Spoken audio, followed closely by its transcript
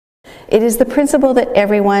It is the principle that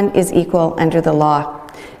everyone is equal under the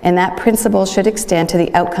law, and that principle should extend to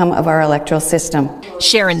the outcome of our electoral system.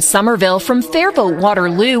 Sharon Sommerville from Fairvote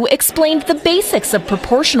Waterloo explained the basics of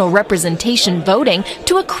proportional representation voting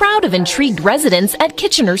to a crowd of intrigued residents at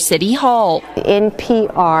Kitchener City Hall. In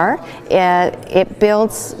PR, it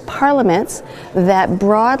builds parliaments that,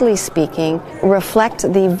 broadly speaking, reflect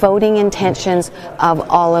the voting intentions of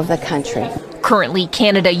all of the country. Currently,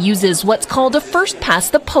 Canada uses what's called a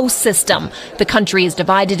first-past-the-post system. The country is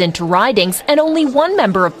divided into ridings, and only one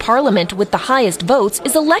member of Parliament with the highest votes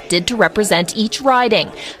is elected to represent each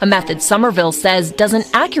riding, a method Sommerville says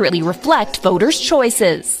doesn't accurately reflect voters'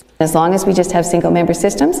 choices. As long as we just have single-member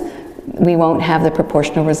systems, we won't have the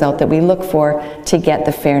proportional result that we look for to get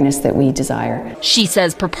the fairness that we desire. She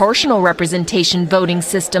says proportional representation voting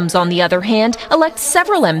systems, on the other hand, elect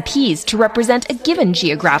several MPs to represent a given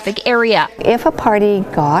geographic area. If a party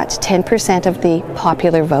got 10% of the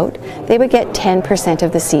popular vote, they would get 10%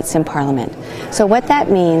 of the seats in Parliament. So what that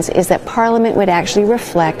means is that Parliament would actually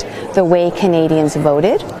reflect the way Canadians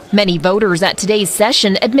voted. Many voters at today's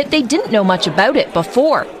session admit they didn't know much about it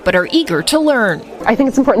before, but are eager to learn. I think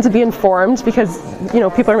it's important to be informed because,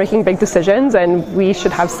 people are making big decisions and we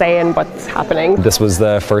should have say in what's happening. This was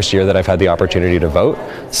the first year that I've had the opportunity to vote,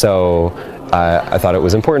 so I thought it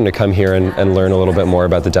was important to come here and learn a little bit more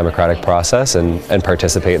about the democratic process and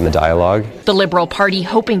participate in the dialogue. The Liberal Party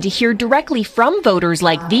hoping to hear directly from voters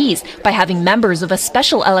like these by having members of a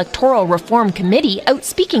special electoral reform committee out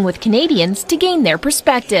speaking with Canadians to gain their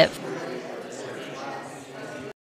perspective.